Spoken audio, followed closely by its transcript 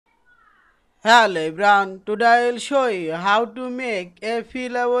Hello everyone, today I will show you how to make a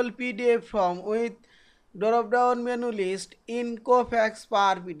fillable PDF form with drop down menu list in Kofax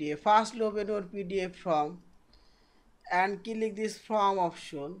Power PDF. First open your PDF form and click this form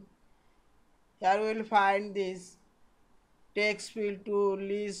option. Here we will find this text field tool,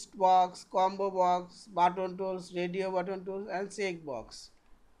 list box, combo box, button tools, radio button tools and check box.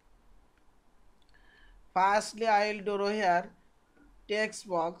 Firstly I will draw here text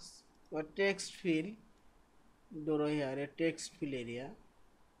box or text field. Draw here a text field area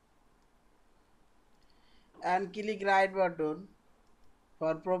and click right button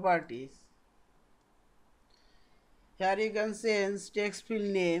for properties. Here you can change text field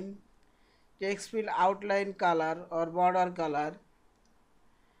name, text field outline color or border color,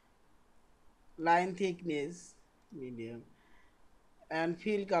 line thickness, medium, and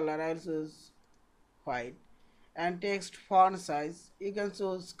fill color. I'll choose white. And text font size, you can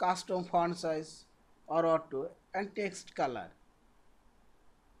choose custom font size or auto, and text color.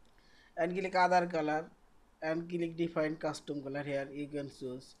 And click other color and click define custom color. Here you can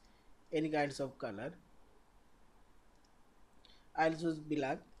choose any kinds of color. I'll choose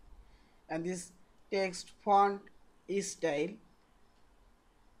black. And this text font is style,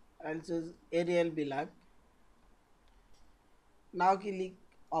 I'll choose Arial black. Now click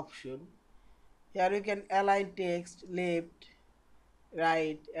option. Here you can align text left,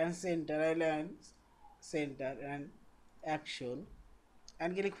 right and center. Align center and action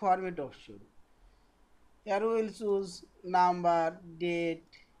and click format option. Here we will choose number, date,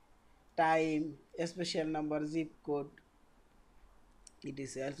 time, special number, zip code. It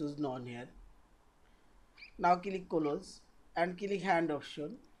is I'll choose none here. Now click close and click hand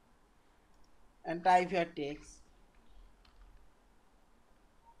option and type your text.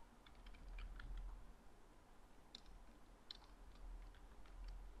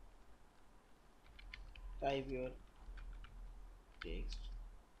 Type your text.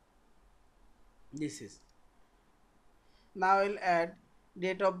 This is. Now I'll add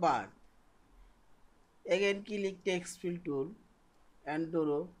date of birth. Again click text fill tool and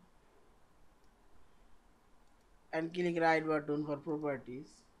draw and click right button for properties.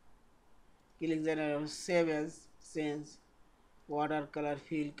 Click general save as, change watercolor,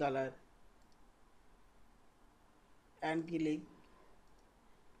 fill color and click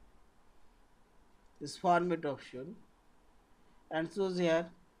this format option and choose here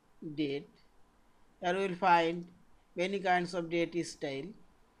date. Here we will find many kinds of date style.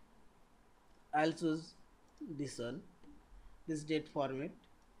 I'll choose this one, this date format.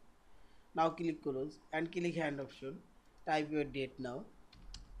 Now click close and click hand option. Type your date now.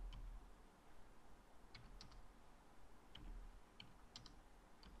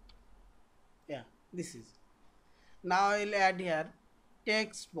 Yeah, this is. Now I'll add here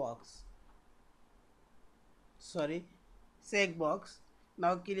text box. Sorry, check box.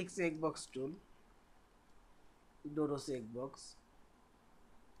 Now click check box tool. Dodo check box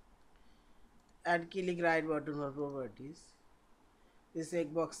and click right button for properties. This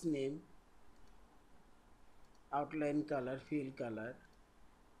check box name, outline color, fill color,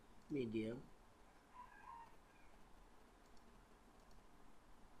 medium.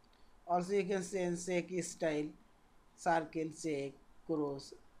 Also you can change check style, circle check,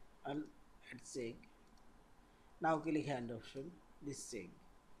 cross and check. Now click hand option, this check.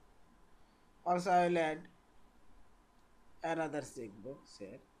 Also I will add another check box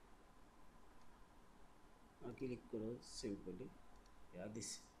here. Now click close simply. Yeah,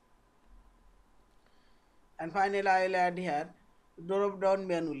 this. And finally I will add here drop down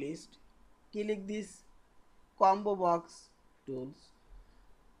menu list. Click this combo box tools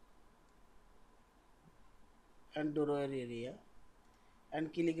and draw area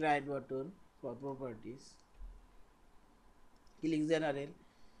and click right button for properties. Click general,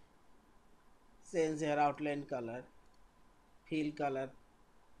 change here outline color, fill color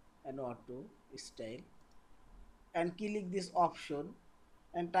and auto style and click this option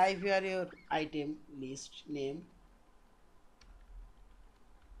and type here your item list name.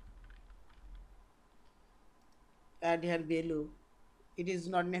 Add here value, it is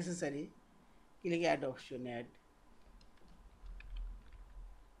not necessary. Click add option, add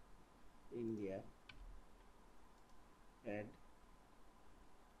India, add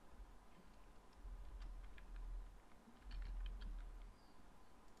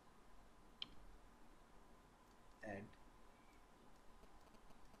add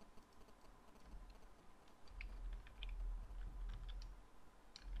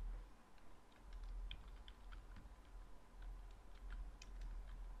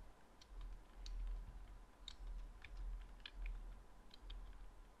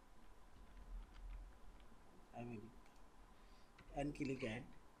I mean, and click add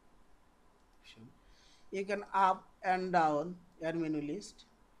option. You can up and down your menu list.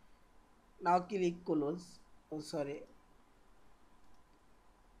 Now click close. Oh, sorry,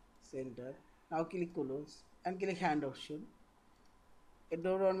 center. Now click close and click hand option. A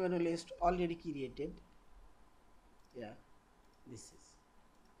drop down menu list already created. Yeah, this is.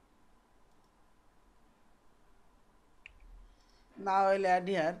 Now I'll add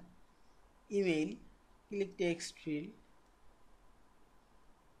here email. Click text field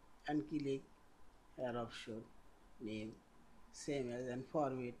and click here option name same as and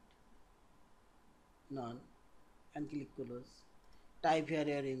format none and click close. Type here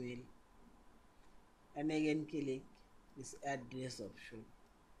your email and again click this address option.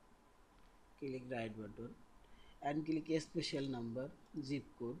 Click right button and click a special number zip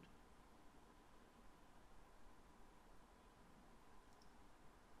code.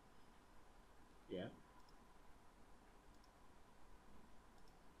 Yeah.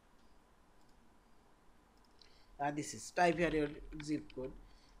 This is type here your zip code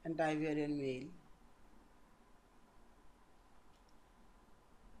and type here your mail.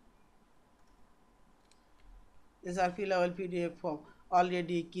 These are fillable PDF form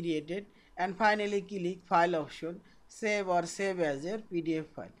already created and finally click file option save or save as your PDF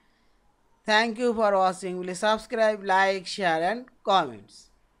file. Thank you for watching. Please subscribe, like, share and comments.